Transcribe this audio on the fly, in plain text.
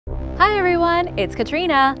Hi everyone, it's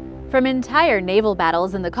Katrina. From entire naval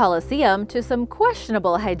battles in the Colosseum to some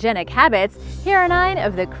questionable hygienic habits, here are 9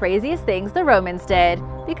 of the craziest things the Romans did,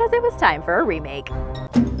 because it was time for a remake.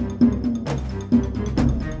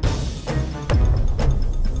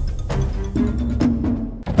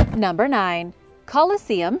 Number 9.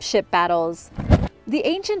 Colosseum ship battles. The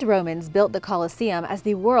ancient Romans built the Colosseum as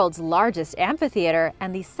the world's largest amphitheater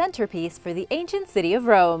and the centerpiece for the ancient city of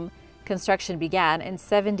Rome. Construction began in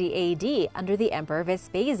 70 AD under the Emperor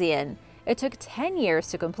Vespasian. It took 10 years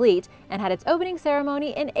to complete and had its opening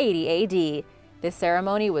ceremony in 80 AD. This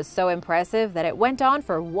ceremony was so impressive that it went on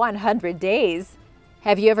for 100 days.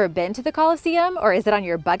 Have you ever been to the Colosseum, or is it on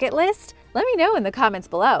your bucket list? Let me know in the comments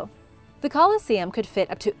below. The Colosseum could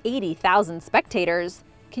fit up to 80,000 spectators.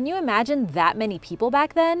 Can you imagine that many people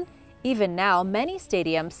back then? Even now, many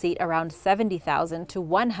stadiums seat around 70,000 to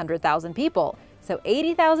 100,000 people. So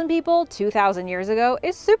 80,000 people 2,000 years ago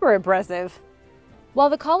is super impressive. While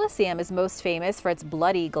the Colosseum is most famous for its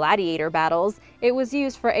bloody gladiator battles, it was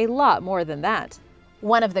used for a lot more than that.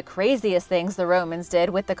 One of the craziest things the Romans did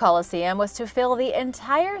with the Colosseum was to fill the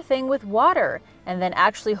entire thing with water and then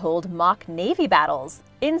actually hold mock navy battles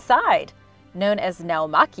inside. Known as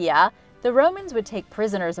naumachia, the Romans would take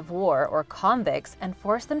prisoners of war or convicts and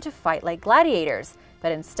force them to fight like gladiators,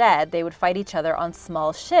 but instead they would fight each other on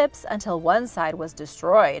small ships until one side was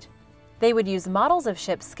destroyed. They would use models of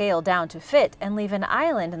ships scaled down to fit and leave an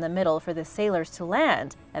island in the middle for the sailors to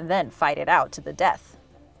land, and then fight it out to the death.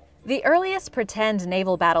 The earliest pretend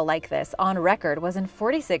naval battle like this on record was in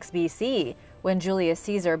 46 BC, when Julius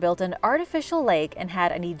Caesar built an artificial lake and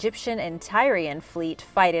had an Egyptian and Tyrian fleet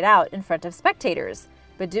fight it out in front of spectators.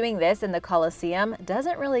 But doing this in the Colosseum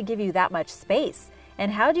doesn't really give you that much space.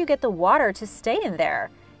 And how do you get the water to stay in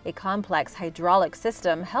there? A complex hydraulic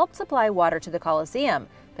system helped supply water to the Colosseum,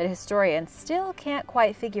 but historians still can't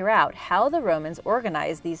quite figure out how the Romans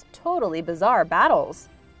organized these totally bizarre battles.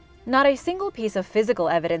 Not a single piece of physical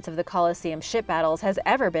evidence of the Colosseum ship battles has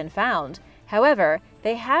ever been found. However,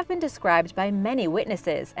 they have been described by many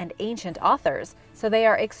witnesses and ancient authors, so they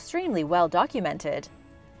are extremely well documented.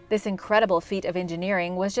 This incredible feat of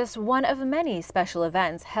engineering was just one of many special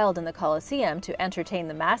events held in the Colosseum to entertain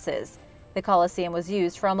the masses. The Colosseum was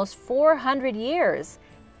used for almost 400 years.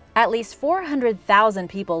 At least 400,000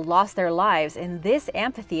 people lost their lives in this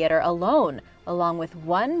amphitheater alone, along with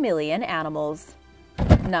 1 million animals.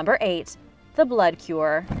 Number 8. The blood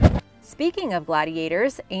cure. Speaking of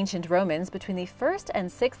gladiators, ancient Romans between the 1st and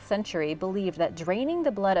 6th century believed that draining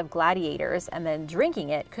the blood of gladiators and then drinking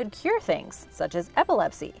it could cure things, such as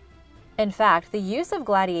epilepsy. In fact, the use of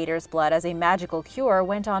gladiators' blood as a magical cure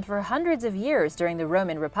went on for hundreds of years during the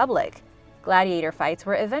Roman Republic. Gladiator fights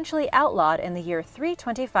were eventually outlawed in the year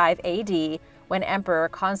 325 AD, when Emperor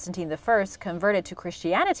Constantine I converted to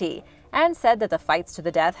Christianity and said that the fights to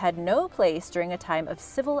the death had no place during a time of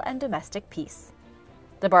civil and domestic peace.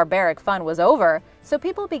 The barbaric fun was over, so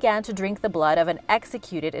people began to drink the blood of an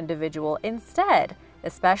executed individual instead,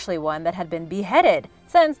 especially one that had been beheaded,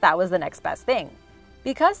 since that was the next best thing.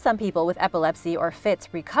 Because some people with epilepsy or fits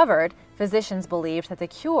recovered, physicians believed that the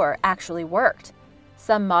cure actually worked.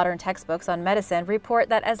 Some modern textbooks on medicine report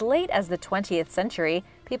that as late as the 20th century,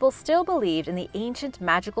 people still believed in the ancient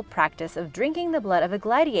magical practice of drinking the blood of a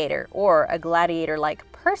gladiator or a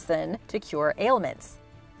gladiator-like person to cure ailments.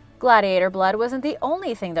 Gladiator blood wasn't the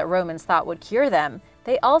only thing that Romans thought would cure them.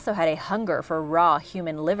 They also had a hunger for raw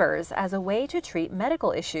human livers as a way to treat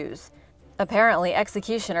medical issues. Apparently,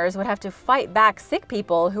 executioners would have to fight back sick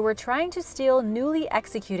people who were trying to steal newly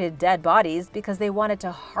executed dead bodies because they wanted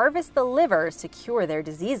to harvest the livers to cure their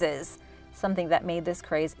diseases. Something that made this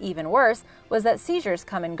craze even worse was that seizures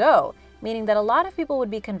come and go, meaning that a lot of people would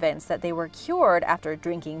be convinced that they were cured after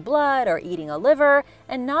drinking blood or eating a liver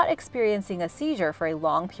and not experiencing a seizure for a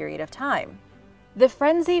long period of time. The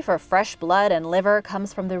frenzy for fresh blood and liver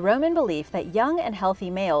comes from the Roman belief that young and healthy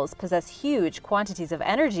males possess huge quantities of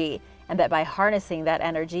energy, and that by harnessing that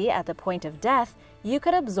energy at the point of death, you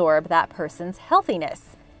could absorb that person's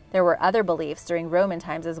healthiness. There were other beliefs during Roman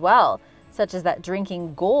times as well, such as that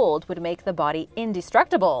drinking gold would make the body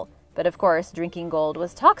indestructible. But of course, drinking gold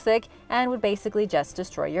was toxic and would basically just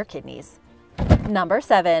destroy your kidneys. Number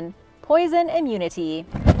 7. Poison immunity.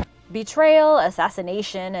 Betrayal,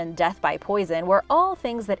 assassination, and death by poison were all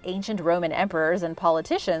things that ancient Roman emperors and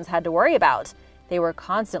politicians had to worry about. They were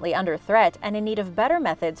constantly under threat and in need of better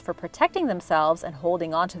methods for protecting themselves and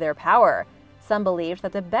holding on to their power. Some believed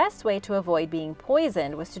that the best way to avoid being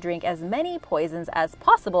poisoned was to drink as many poisons as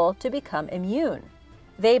possible to become immune.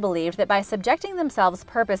 They believed that by subjecting themselves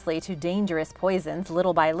purposely to dangerous poisons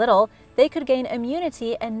little by little, they could gain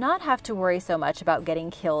immunity and not have to worry so much about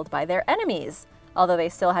getting killed by their enemies, although they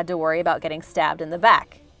still had to worry about getting stabbed in the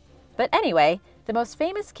back. But anyway, the most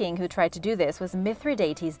famous king who tried to do this was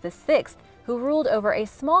Mithridates VI, who ruled over a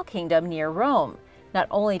small kingdom near Rome. Not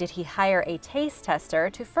only did he hire a taste tester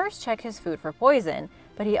to first check his food for poison,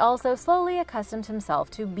 but he also slowly accustomed himself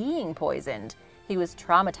to being poisoned. He was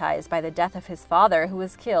traumatized by the death of his father, who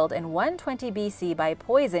was killed in 120 BC by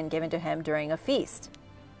poison given to him during a feast.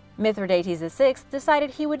 Mithridates VI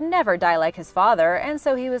decided he would never die like his father, and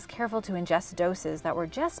so he was careful to ingest doses that were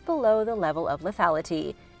just below the level of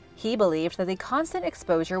lethality. He believed that the constant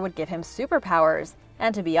exposure would give him superpowers,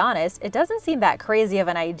 and to be honest, it doesn't seem that crazy of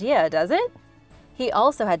an idea, does it? He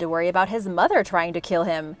also had to worry about his mother trying to kill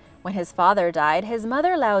him. When his father died, his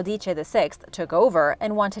mother Laodice VI took over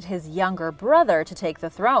and wanted his younger brother to take the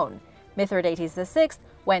throne. Mithridates VI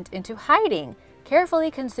went into hiding,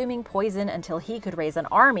 carefully consuming poison until he could raise an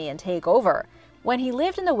army and take over. When he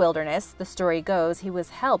lived in the wilderness, the story goes he was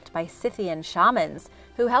helped by Scythian shamans,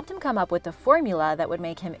 who helped him come up with the formula that would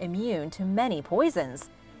make him immune to many poisons.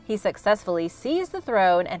 He successfully seized the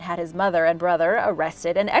throne and had his mother and brother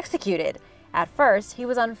arrested and executed. At first, he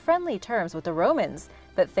was on friendly terms with the Romans,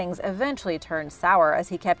 but things eventually turned sour as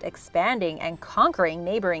he kept expanding and conquering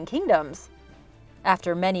neighboring kingdoms.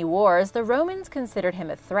 After many wars, the Romans considered him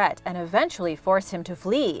a threat and eventually forced him to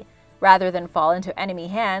flee. Rather than fall into enemy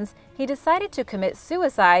hands, he decided to commit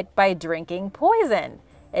suicide by drinking poison.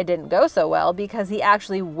 It didn't go so well because he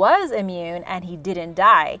actually was immune and he didn't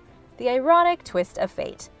die. The ironic twist of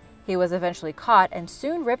fate. He was eventually caught and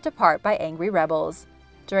soon ripped apart by angry rebels.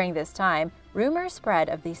 During this time, rumors spread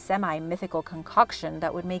of the semi-mythical concoction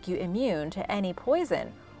that would make you immune to any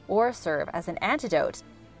poison or serve as an antidote.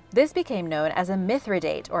 This became known as a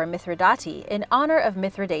Mithridate or Mithridati in honor of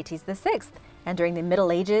Mithridates VI, and during the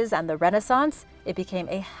Middle Ages and the Renaissance, it became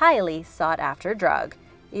a highly sought-after drug,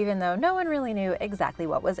 even though no one really knew exactly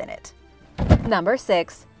what was in it. Number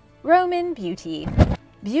 6. Roman beauty.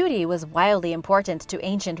 Beauty was wildly important to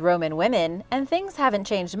ancient Roman women, and things haven't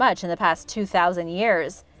changed much in the past 2,000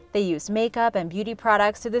 years. They used makeup and beauty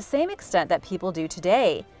products to the same extent that people do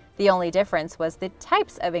today. The only difference was the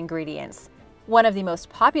types of ingredients. One of the most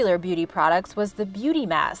popular beauty products was the beauty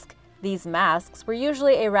mask. These masks were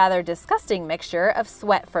usually a rather disgusting mixture of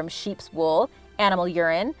sweat from sheep's wool, animal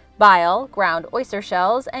urine, bile, ground oyster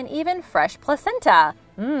shells, and even fresh placenta.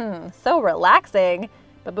 So relaxing.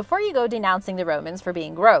 But before you go denouncing the Romans for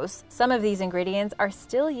being gross, some of these ingredients are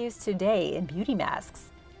still used today in beauty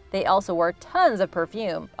masks. They also wore tons of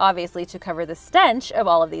perfume, obviously to cover the stench of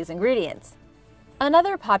all of these ingredients.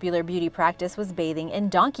 Another popular beauty practice was bathing in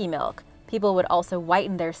donkey milk. People would also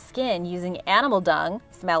whiten their skin using animal dung,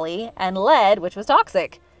 smelly, and lead, which was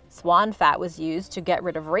toxic. Swan fat was used to get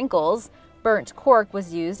rid of wrinkles. Burnt cork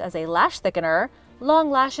was used as a lash thickener.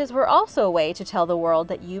 Long lashes were also a way to tell the world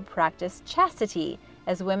that you practiced chastity,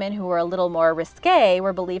 as women who were a little more risque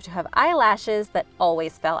were believed to have eyelashes that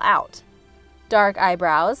always fell out. Dark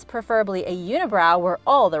eyebrows, preferably a unibrow, were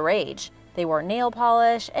all the rage. They wore nail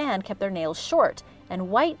polish and kept their nails short, and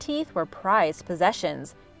white teeth were prized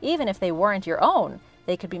possessions. Even if they weren't your own,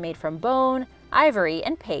 they could be made from bone, ivory,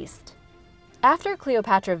 and paste. After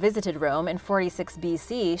Cleopatra visited Rome in 46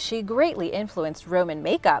 BC, she greatly influenced Roman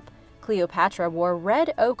makeup. Cleopatra wore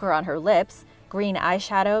red ochre on her lips, green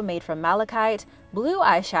eyeshadow made from malachite, blue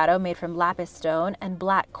eyeshadow made from lapis stone, and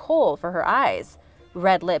black coal for her eyes.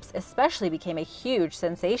 Red lips especially became a huge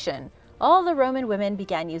sensation. All the Roman women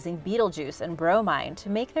began using beetle juice and bromine to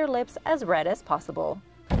make their lips as red as possible.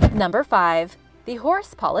 Number 5. The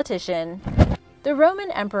horse politician. The Roman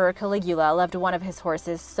Emperor Caligula loved one of his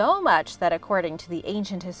horses so much that, according to the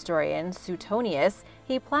ancient historian Suetonius,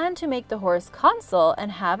 he planned to make the horse consul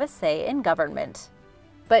and have a say in government.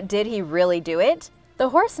 But did he really do it? The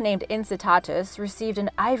horse named Incitatus received an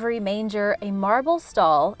ivory manger, a marble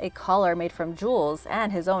stall, a collar made from jewels,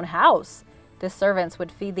 and his own house. The servants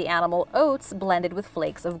would feed the animal oats blended with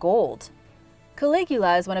flakes of gold.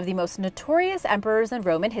 Caligula is one of the most notorious emperors in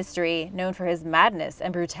Roman history, known for his madness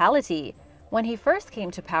and brutality. When he first came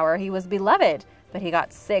to power, he was beloved, but he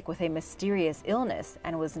got sick with a mysterious illness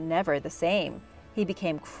and was never the same. He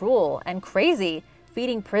became cruel and crazy,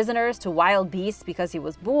 feeding prisoners to wild beasts because he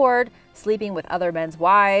was bored, sleeping with other men's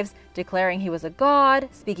wives, declaring he was a god,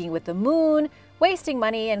 speaking with the moon, wasting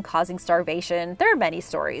money and causing starvation. There are many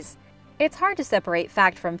stories. It's hard to separate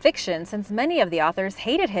fact from fiction since many of the authors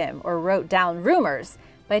hated him or wrote down rumors,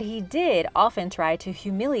 but he did often try to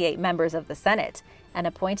humiliate members of the Senate, and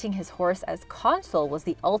appointing his horse as consul was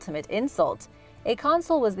the ultimate insult. A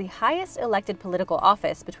consul was the highest elected political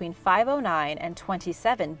office between 509 and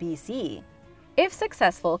 27 BC. If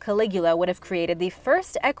successful, Caligula would have created the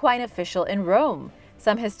first equine official in Rome.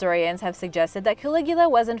 Some historians have suggested that Caligula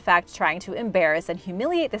was in fact trying to embarrass and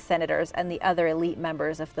humiliate the senators and the other elite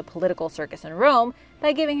members of the political circus in Rome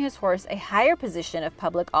by giving his horse a higher position of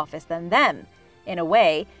public office than them. In a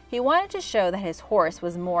way, he wanted to show that his horse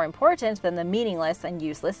was more important than the meaningless and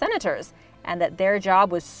useless senators, and that their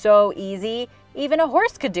job was so easy, even a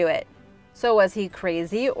horse could do it. So was he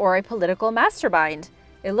crazy or a political mastermind?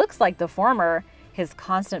 It looks like the former. His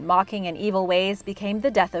constant mocking and evil ways became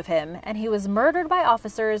the death of him, and he was murdered by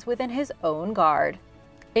officers within his own guard.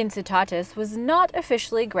 Incitatus was not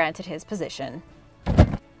officially granted his position.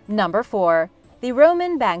 Number 4. The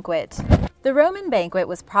Roman banquet. The Roman banquet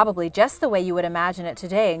was probably just the way you would imagine it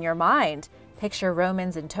today in your mind. Picture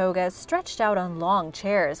Romans in togas stretched out on long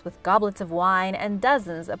chairs with goblets of wine and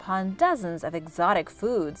dozens upon dozens of exotic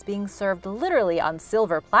foods being served literally on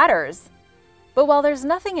silver platters. But while there's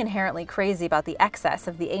nothing inherently crazy about the excess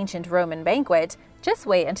of the ancient Roman banquet, just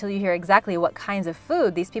wait until you hear exactly what kinds of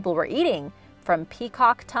food these people were eating, from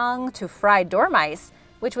peacock tongue to fried dormice,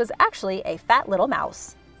 which was actually a fat little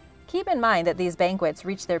mouse. Keep in mind that these banquets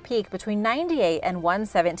reached their peak between 98 and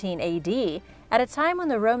 117 AD, at a time when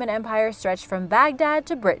the Roman Empire stretched from Baghdad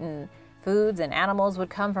to Britain. Foods and animals would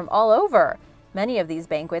come from all over. Many of these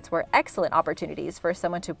banquets were excellent opportunities for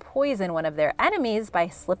someone to poison one of their enemies by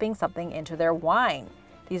slipping something into their wine.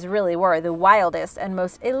 These really were the wildest and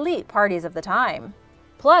most elite parties of the time.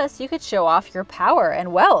 Plus, you could show off your power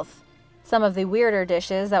and wealth. Some of the weirder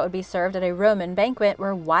dishes that would be served at a Roman banquet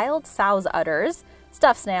were wild sow's udders,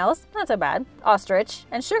 stuffed snails, not so bad, ostrich,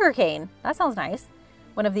 and sugarcane. That sounds nice.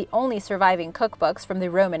 One of the only surviving cookbooks from the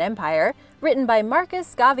Roman Empire, written by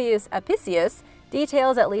Marcus Gavius Apicius,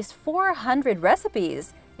 details at least 400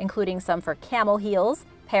 recipes, including some for camel heels,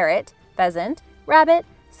 parrot, pheasant, rabbit,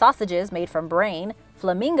 sausages made from brain,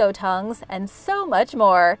 flamingo tongues, and so much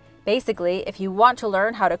more. Basically, if you want to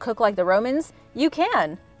learn how to cook like the Romans, you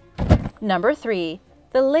can. Number 3.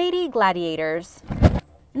 The Lady Gladiators.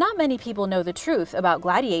 Not many people know the truth about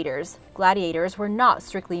gladiators. Gladiators were not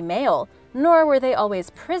strictly male, nor were they always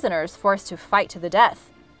prisoners forced to fight to the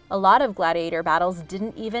death. A lot of gladiator battles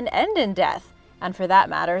didn't even end in death, and for that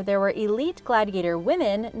matter, there were elite gladiator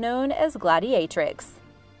women known as gladiatrix.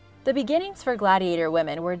 The beginnings for gladiator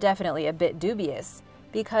women were definitely a bit dubious.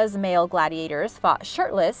 Because male gladiators fought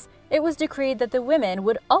shirtless, it was decreed that the women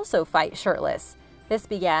would also fight shirtless. This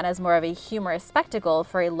began as more of a humorous spectacle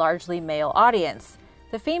for a largely male audience.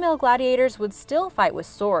 The female gladiators would still fight with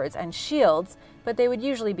swords and shields, but they would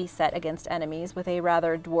usually be set against enemies with a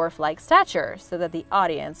rather dwarf-like stature so that the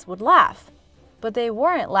audience would laugh. But they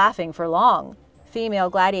weren't laughing for long. Female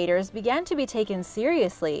gladiators began to be taken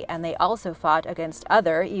seriously, and they also fought against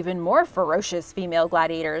other, even more ferocious female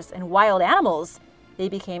gladiators and wild animals. They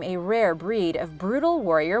became a rare breed of brutal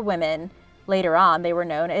warrior women. Later on, they were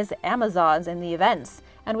known as Amazons in the events,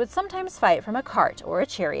 and would sometimes fight from a cart or a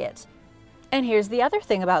chariot. And here's the other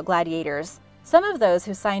thing about gladiators. Some of those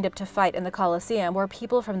who signed up to fight in the Colosseum were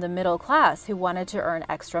people from the middle class who wanted to earn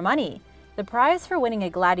extra money. The prize for winning a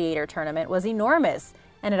gladiator tournament was enormous,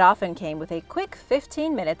 and it often came with a quick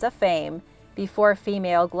 15 minutes of fame. Before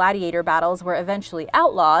female gladiator battles were eventually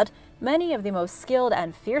outlawed, many of the most skilled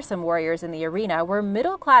and fearsome warriors in the arena were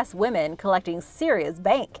middle-class women collecting serious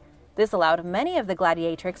bank. This allowed many of the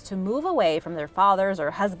gladiatrix to move away from their fathers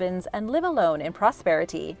or husbands and live alone in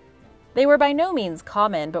prosperity. They were by no means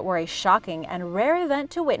common, but were a shocking and rare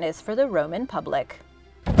event to witness for the Roman public.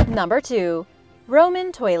 Number 2.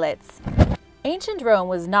 Roman toilets. Ancient Rome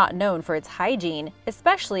was not known for its hygiene,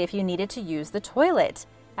 especially if you needed to use the toilet.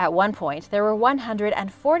 At one point, there were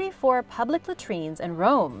 144 public latrines in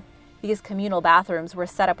Rome. These communal bathrooms were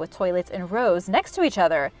set up with toilets in rows next to each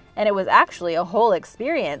other, and it was actually a whole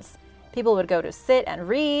experience. People would go to sit and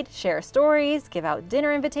read, share stories, give out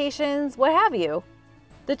dinner invitations, what have you.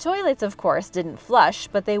 The toilets, of course, didn't flush,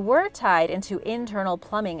 but they were tied into internal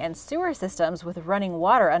plumbing and sewer systems with running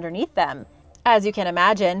water underneath them. As you can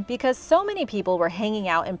imagine, because so many people were hanging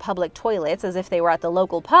out in public toilets as if they were at the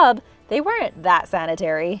local pub, they weren't that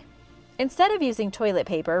sanitary. Instead of using toilet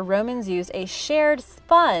paper, Romans used a shared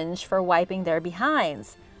sponge for wiping their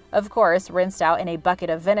behinds. Of course, rinsed out in a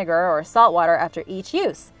bucket of vinegar or salt water after each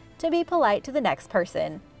use, to be polite to the next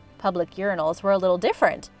person. Public urinals were a little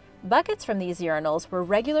different. Buckets from these urinals were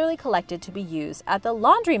regularly collected to be used at the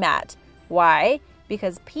laundromat. Why?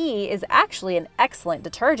 Because pee is actually an excellent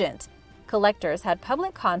detergent. Collectors had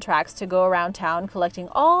public contracts to go around town collecting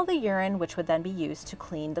all the urine, which would then be used to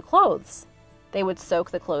clean the clothes. They would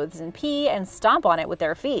soak the clothes in pee and stomp on it with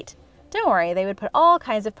their feet. Don't worry, they would put all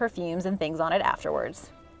kinds of perfumes and things on it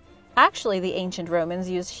afterwards. Actually, the ancient Romans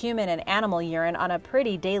used human and animal urine on a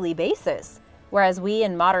pretty daily basis. Whereas we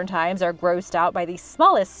in modern times are grossed out by the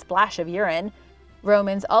smallest splash of urine,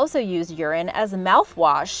 Romans also used urine as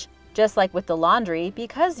mouthwash. Just like with the laundry,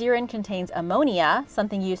 because urine contains ammonia,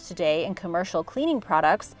 something used today in commercial cleaning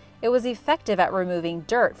products, it was effective at removing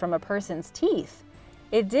dirt from a person's teeth.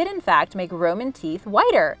 It did in fact make Roman teeth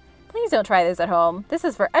whiter. Please don't try this at home. This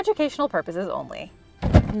is for educational purposes only.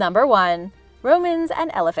 Number 1. Romans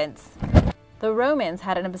and elephants. The Romans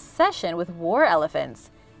had an obsession with war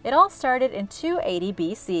elephants. It all started in 280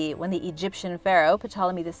 BC when the Egyptian pharaoh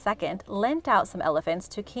Ptolemy II lent out some elephants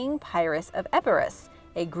to King Pyrrhus of Epirus,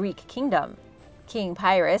 a Greek kingdom. King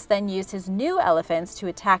Pyrrhus then used his new elephants to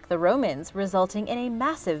attack the Romans, resulting in a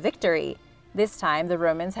massive victory. This time, the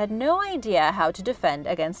Romans had no idea how to defend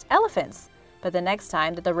against elephants. But the next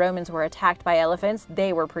time that the Romans were attacked by elephants,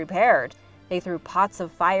 they were prepared. They threw pots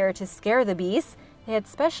of fire to scare the beasts, they had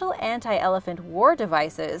special anti-elephant war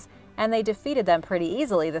devices, and they defeated them pretty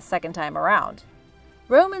easily the second time around.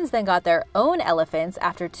 Romans then got their own elephants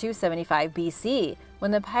after 275 BC,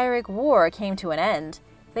 when the Pyrrhic War came to an end.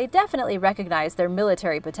 They definitely recognized their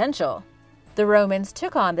military potential. The Romans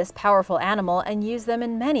took on this powerful animal and used them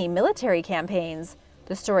in many military campaigns.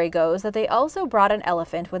 The story goes that they also brought an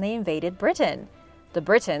elephant when they invaded Britain. The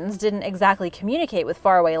Britons didn't exactly communicate with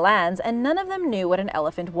faraway lands, and none of them knew what an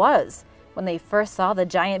elephant was. When they first saw the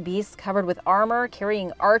giant beast covered with armor,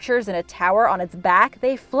 carrying archers in a tower on its back,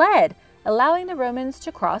 they fled, allowing the Romans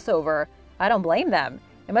to cross over. I don't blame them.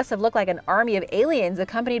 It must have looked like an army of aliens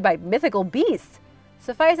accompanied by mythical beasts.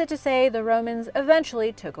 Suffice it to say, the Romans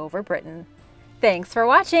eventually took over Britain. Thanks for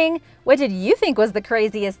watching! What did you think was the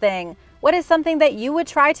craziest thing? What is something that you would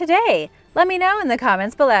try today? Let me know in the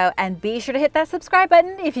comments below, and be sure to hit that subscribe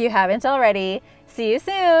button if you haven't already. See you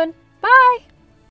soon! Bye!